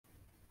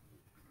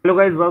Hello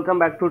guys, welcome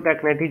back to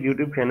TechNetics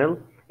YouTube channel.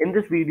 In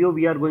this video,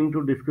 we are going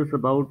to discuss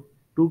about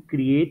to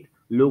create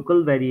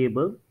local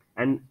variable,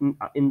 and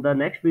in the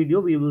next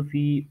video, we will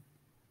see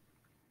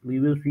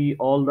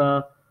all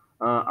the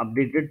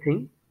updated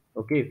thing.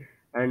 Okay,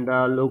 and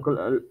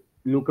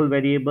local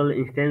variable,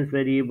 instance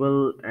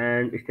variable,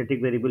 and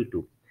static variable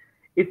too.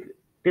 If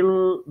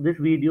till this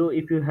video,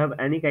 if you have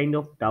any kind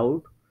of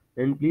doubt,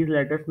 then please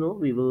let us know.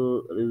 We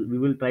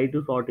will try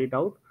to sort it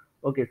out.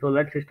 Okay, so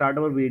let's start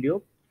our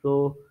video.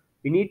 So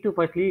we need to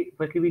firstly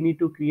we need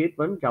to create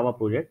one Java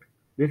project.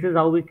 This is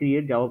how we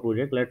create Java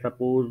project. Let's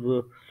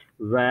suppose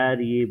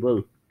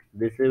variable.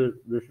 This is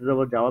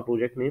our Java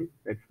project name.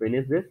 Let's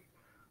finish this.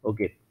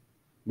 Okay,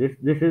 this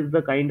is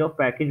the kind of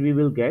package we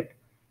will get.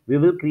 We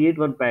will create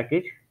one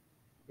package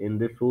in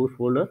this source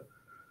folder.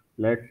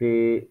 Let's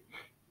say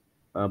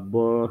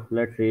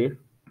let's say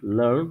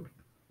learn.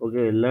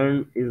 Okay,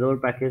 learn is our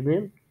package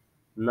name.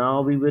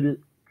 Now we will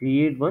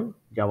create one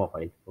Java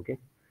file. Okay,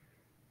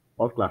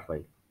 or class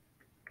file.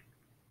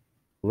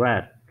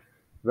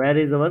 Where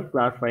is our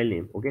class file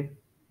name? Okay,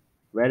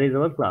 where is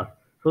our class?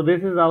 So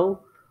this is how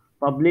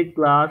public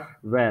class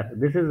where.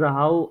 This is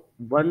how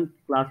one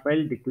class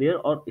file declare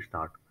or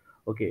start.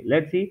 Okay,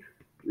 let's see.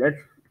 Let's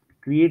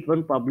create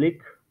one public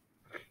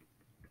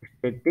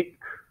static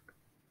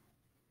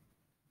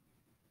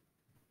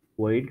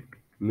void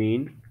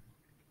main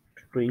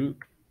string.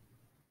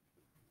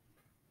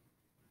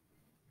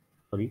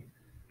 Sorry.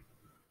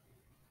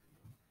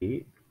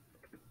 Okay.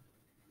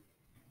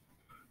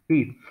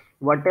 See,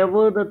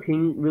 whatever the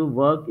thing will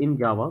work in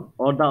Java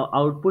or the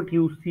output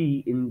you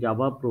see in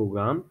Java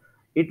program,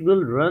 it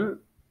will run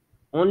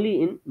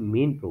only in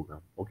main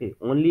program. Okay,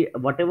 only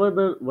whatever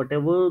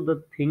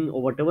the thing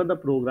or whatever the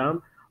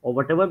program or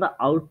whatever the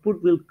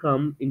output will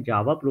come in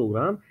Java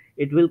program,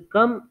 it will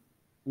come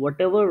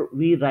whatever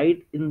we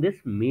write in this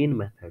main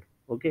method.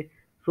 Okay,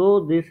 so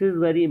this is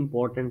very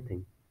important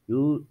thing.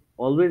 You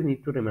always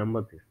need to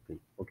remember this thing.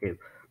 Okay,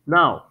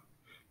 now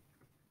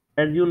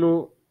as you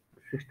know,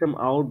 system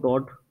out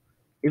dot,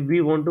 if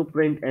we want to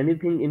print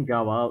anything in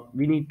Java,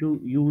 we need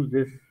to use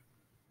this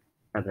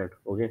method.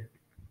 Okay,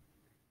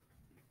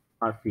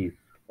 RCs,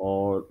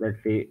 or let's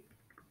say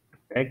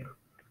tech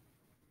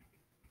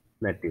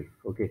native.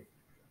 Okay,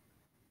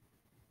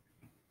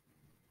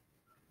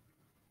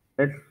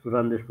 let's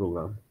run this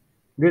program.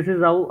 This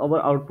is how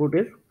our output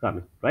is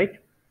coming, right?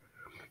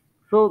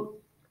 So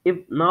if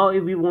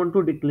we want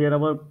to declare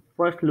our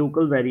first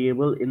local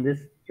variable in this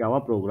Java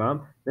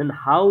program, then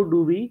how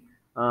do we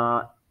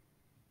uh,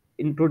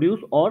 introduce,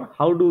 or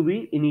how do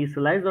we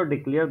initialize or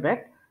declare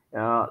that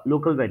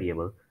local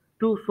variable?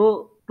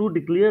 To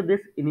declare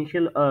this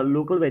initial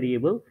local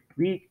variable,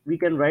 we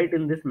can write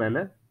in this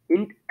manner: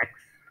 int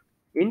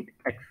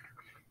x.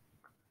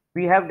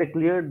 We have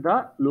declared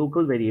the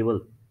local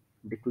variable.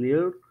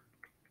 Declared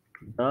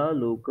the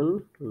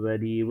local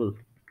variable.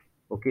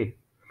 Okay,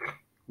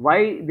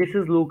 why this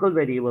is local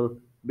variable?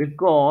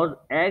 Because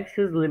x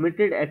is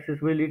limited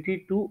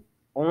accessibility to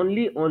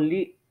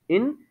only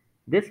in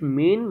this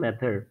main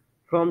method.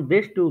 From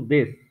this to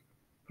this,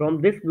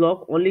 from this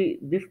block, only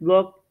this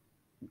block,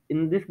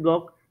 in this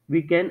block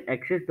we can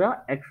access the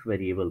x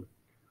variable.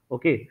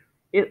 Okay,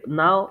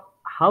 now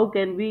how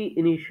can we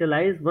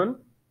initialize one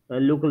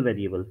local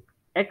variable?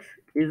 X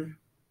is,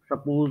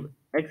 suppose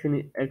x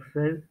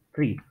is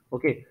 3.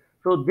 Okay,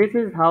 so this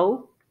is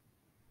how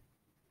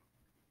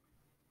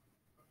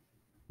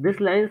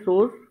this line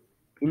shows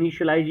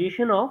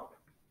initialization of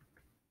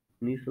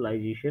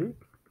initialization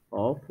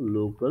of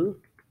local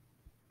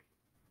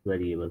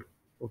variable.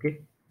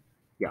 Okay,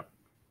 yeah.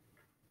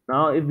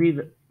 Now if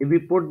we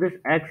put this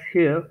x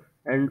here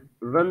and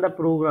run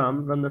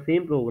the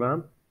same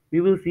program,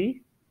 we will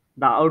see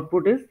the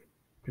output is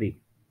 3.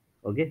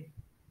 Okay,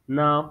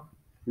 now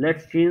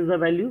let's change the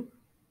value.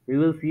 We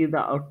will see the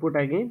output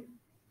again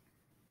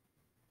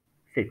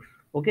 6.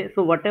 Okay,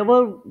 so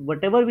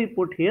whatever we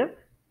put here,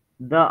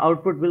 the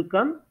output will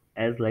come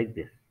as like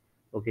this.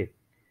 Okay,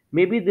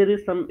 maybe there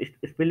is some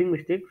spelling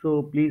mistake,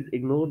 so please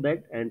ignore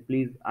that, and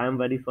please, I am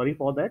very sorry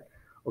for that.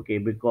 Okay,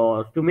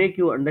 because to make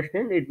you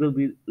understand, it will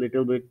be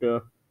little bit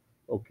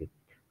okay.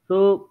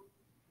 So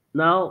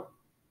now,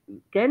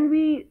 can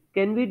we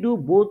do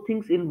both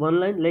things in one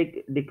line,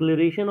 like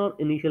declaration or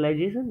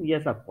initialization?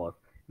 Yes, of course,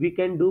 we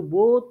can do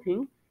both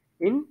things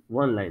in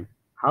one line.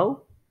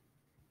 How?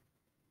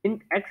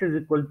 Int x is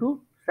equal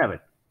to 7.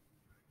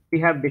 We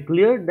have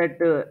declared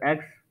that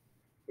x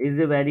is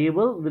a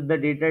variable with the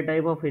data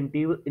type of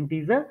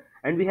integer,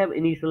 and we have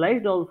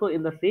initialized also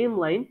in the same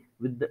line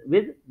with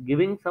with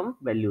giving some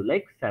value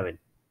like 7.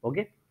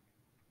 Okay,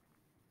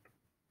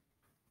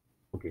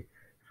 okay.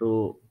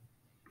 So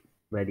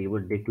variable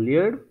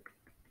declared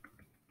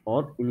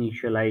or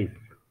initialized,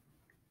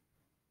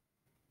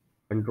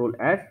 control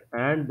s,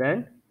 and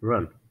then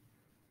run.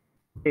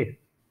 Okay,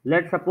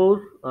 let's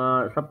suppose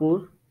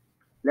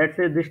let's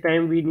say this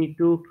time we need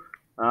to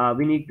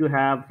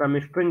have some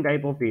string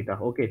type of data.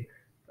 Okay,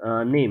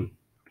 name.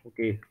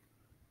 Okay,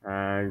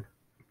 and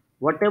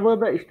whatever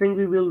the string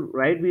we will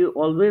write, we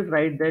always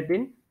write that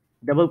in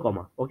double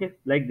comma. Okay,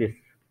 like this.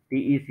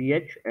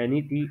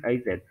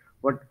 Technetiz.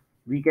 But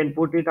we can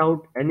put it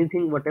out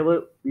anything,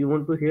 whatever we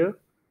want to hear.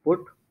 Put.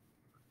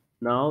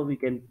 Now we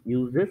can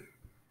use this,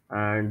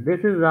 and this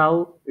is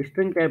how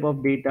string type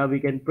of data we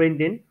can print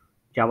in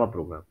Java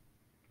program.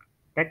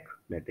 Tech,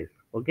 that is.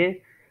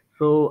 Okay,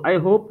 so I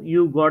hope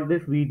you got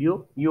this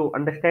video, you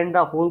understand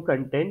the whole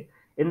content.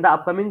 In the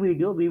upcoming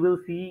video we will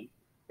see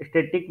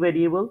static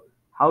variable,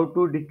 how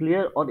to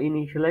declare or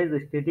initialize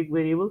a static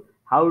variable,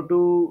 how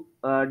to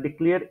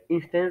declare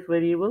instance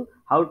variable,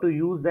 how to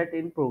use that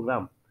in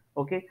program.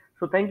 Okay,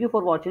 so thank you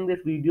for watching this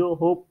video.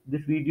 Hope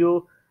this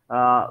video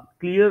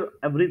clear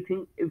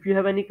everything. If you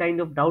have any kind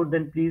of doubt,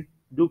 then please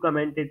do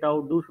comment it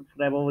out, do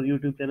subscribe our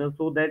YouTube channel,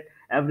 so that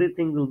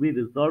everything will be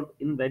resolved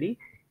in very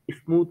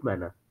smooth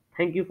manner.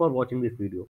 Thank you for watching this video.